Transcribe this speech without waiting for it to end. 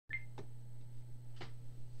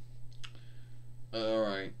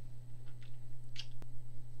Alright.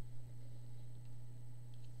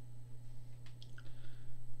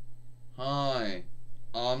 Hi,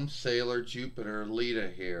 I'm Sailor Jupiter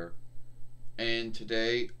Lita here. And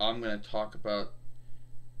today I'm going to talk about,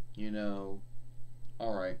 you know,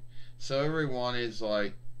 alright. So everyone is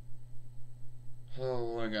like, oh,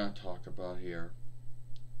 what am I going to talk about here?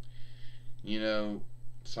 You know,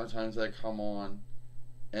 sometimes I come on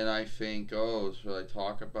and I think, oh, should I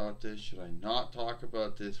talk about this? Should I not talk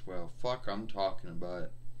about this? Well, fuck, I'm talking about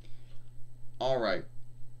it. Alright.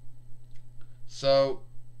 So,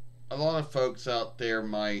 a lot of folks out there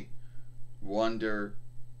might wonder,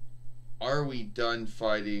 are we done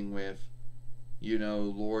fighting with,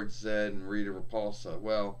 Lord Zed and Rita Repulsa?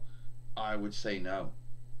 Well, I would say no.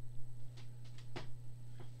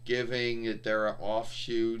 Given that they're an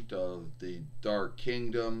offshoot of the Dark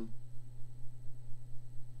Kingdom,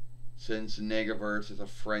 since Negaverse is a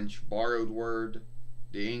French borrowed word,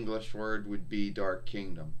 the English word would be Dark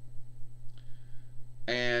Kingdom.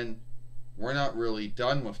 And we're not really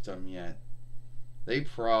done with them yet. They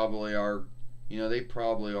probably are,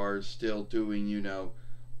 still doing,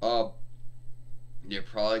 they're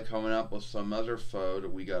probably coming up with some other foe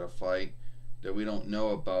that we gotta fight that we don't know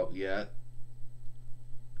about yet,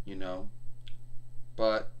 you know.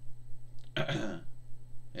 But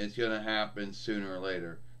it's gonna happen sooner or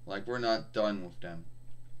later. Like, we're not done with them.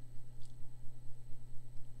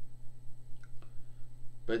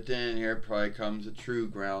 But then here probably comes a true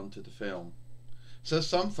ground to the film. So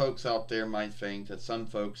some folks out there might think that some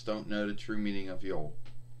folks don't know the true meaning of Yule,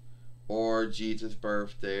 or Jesus'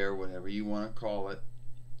 birthday, or whatever you want to call it.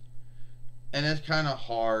 And it's kind of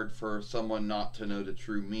hard for someone not to know the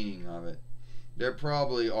true meaning of it. There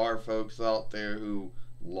probably are folks out there who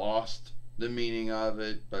lost the meaning of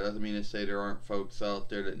it, but doesn't mean to say there aren't folks out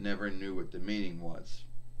there that never knew what the meaning was.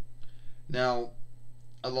 Now,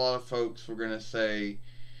 a lot of folks were going to say,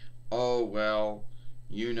 oh, well,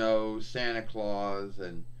 Santa Claus,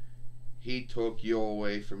 and he took you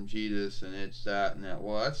away from Jesus, and it's that and that.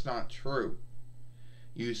 Well, that's not true.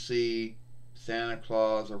 You see, Santa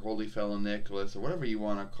Claus or Holy Fellow Nicholas, or whatever you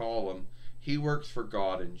want to call him, he works for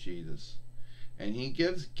God and Jesus. And he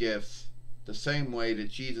gives gifts the same way that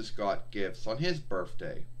Jesus got gifts on his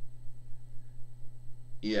birthday.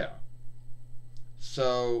 Yeah.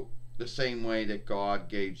 So, the same way that God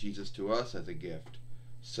gave Jesus to us as a gift.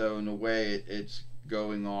 So, in a way, it's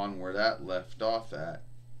going on where that left off at.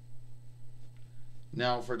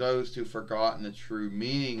 Now, for those who've forgotten the true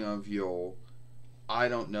meaning of Yule, I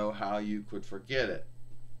don't know how you could forget it.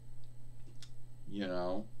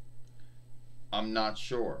 I'm not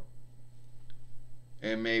sure.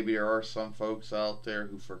 And maybe there are some folks out there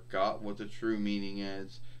who forgot what the true meaning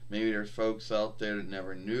is. Maybe there's folks out there that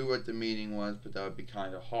never knew what the meaning was, but that would be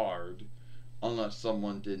kind of hard unless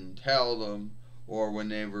someone didn't tell them, or when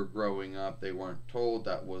they were growing up they weren't told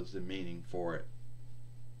that was the meaning for it.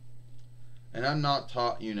 And I'm not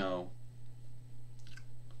taught,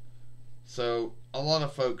 So a lot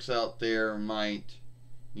of folks out there might,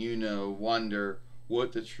 wonder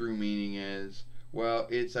what the true meaning is. Well,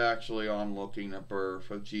 it's actually on looking the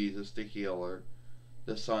birth of Jesus the Healer,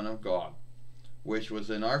 the Son of God, which was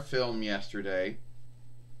in our film yesterday,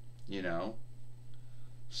 you know.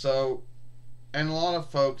 So, and a lot of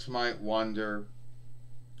folks might wonder,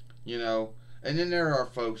 and then there are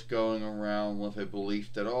folks going around with a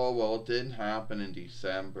belief that, oh, well, it didn't happen in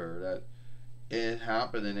December, that it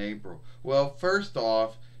happened in April. Well, first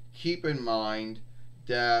off, keep in mind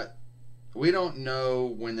that we don't know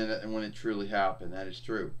when it truly happened. That is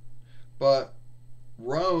true. But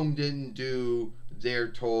Rome didn't do their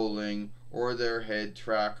tolling or their head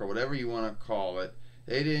track or whatever you want to call it.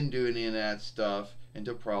 They didn't do any of that stuff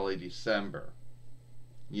until probably December.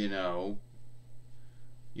 You know,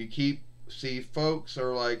 you see folks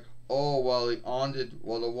are like, oh, well, the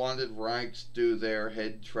wanted ranks do their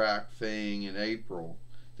head track thing in April.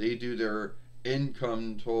 They do their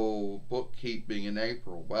income toll bookkeeping in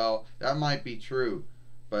April. Well, that might be true,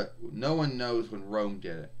 but no one knows when Rome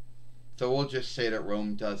did it. So we'll just say that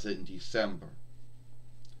Rome does it in December.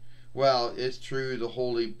 Well, it's true the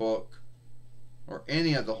Holy Book, or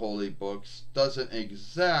any of the Holy Books, doesn't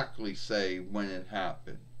exactly say when it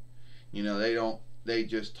happened. They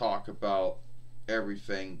just talk about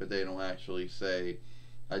everything, but they don't actually say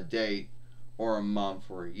a date or a month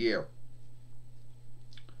or a year.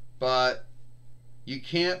 But you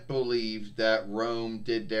can't believe that Rome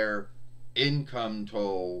did their income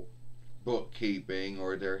toll bookkeeping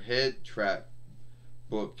or their head tracking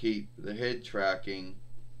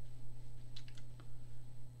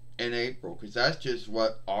in April, because that's just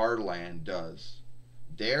what our land does.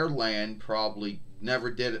 their land probably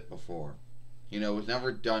never did it before. It was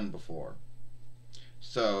never done before.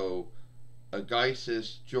 So,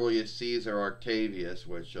 Augustus Julius Caesar Octavius,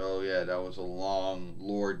 which, oh yeah, that was a long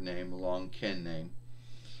lord name, a long kin name.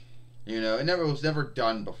 It was never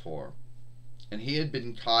done before. And he had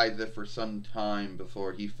been Kaiser for some time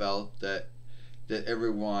before he felt that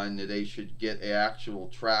everyone, that they should get an actual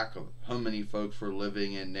track of how many folks were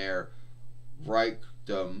living in their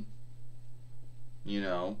Reichdom,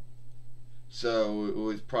 So it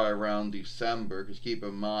was probably around December, because keep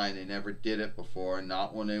in mind, they never did it before,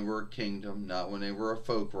 not when they were a kingdom, not when they were a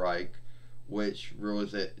folkreich, which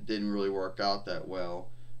didn't really work out that well,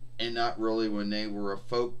 and not really when they were a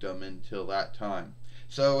folkdom until that time.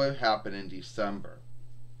 So it happened in December.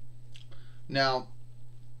 Now,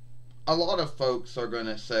 a lot of folks are going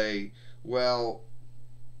to say, well,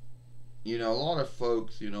 a lot of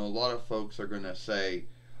folks are going to say,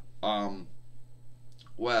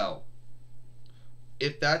 well,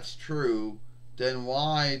 if that's true, then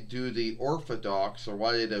why do the Orthodox, or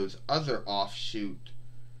why do those other offshoot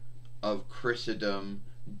of Christendom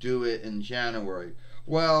do it in January?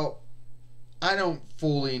 Well, I don't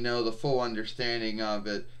fully know the full understanding of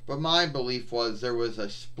it, but my belief was there was a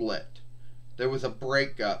split. There was a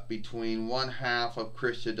breakup between one half of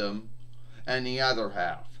Christendom and the other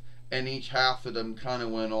half. And each half of them kind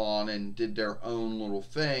of went on and did their own little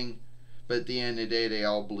thing. But at the end of the day, they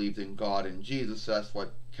all believed in God and Jesus. That's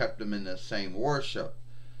what kept them in the same worship.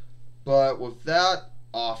 But with that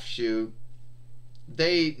offshoot,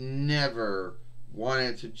 they never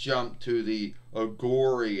wanted to jump to the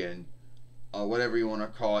Gregorian, whatever you want to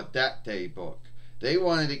call it, that day book. They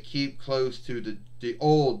wanted to keep close to the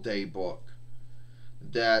old day book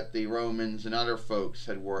that the Romans and other folks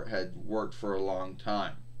had worked for a long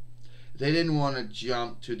time. They didn't want to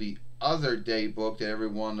jump to the other day book that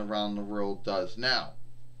everyone around the world does now.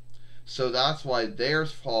 So that's why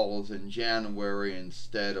theirs falls in January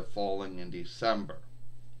instead of falling in December.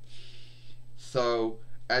 So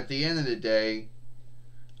at the end of the day,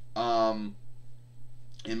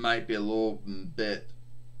 it might be a little bit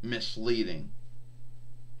misleading.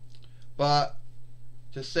 But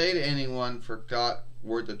to say to anyone forgot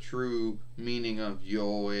what the true meaning of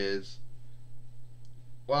Yule is,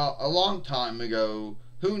 well, a long time ago,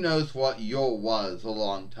 who knows what Yule was a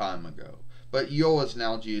long time ago? But Yule is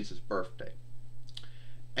now Jesus' birthday.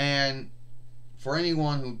 And for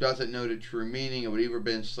anyone who doesn't know the true meaning, it would either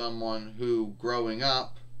been someone who, growing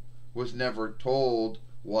up, was never told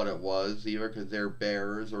what it was, either because their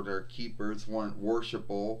bearers or their keepers weren't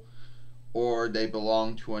worshipable, or they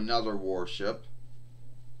belonged to another worship,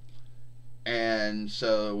 and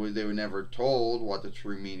so they were never told what the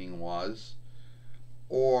true meaning was,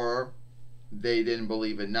 or they didn't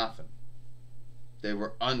believe in nothing. They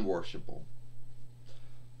were unworshipable.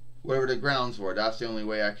 Whatever the grounds were, that's the only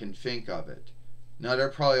way I can think of it. Now, there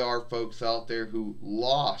probably are folks out there who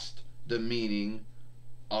lost the meaning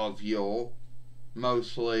of Yule,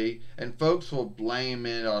 mostly, and folks will blame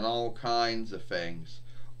it on all kinds of things.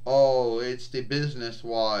 Oh, it's the business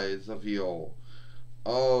wise of Yule.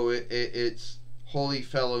 Oh, it's Holy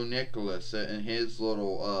Fellow Nicholas and his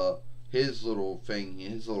little thing,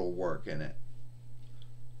 his little work in it.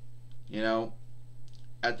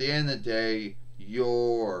 At the end of the day, Yule,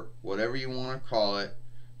 or whatever you want to call it,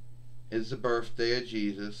 is the birthday of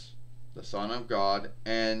Jesus, the Son of God,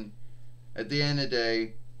 and at the end of the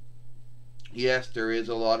day, yes, there is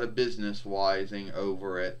a lot of business wising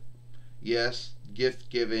over it. Yes, gift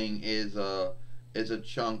giving is a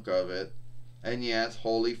chunk of it. And yes,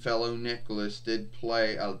 Holy Fellow Nicholas did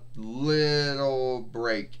play a little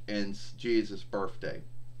break in Jesus' birthday.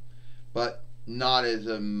 But not as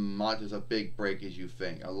much as a big break as you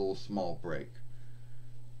think. A little small break.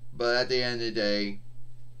 But at the end of the day,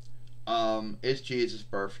 it's Jesus'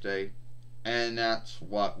 birthday. And that's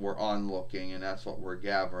what we're onlooking, and that's what we're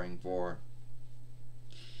gathering for.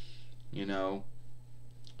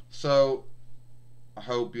 So, I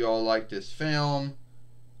hope you all like this film.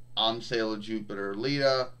 I'm Sailor Jupiter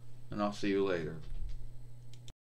Lita, and I'll see you later.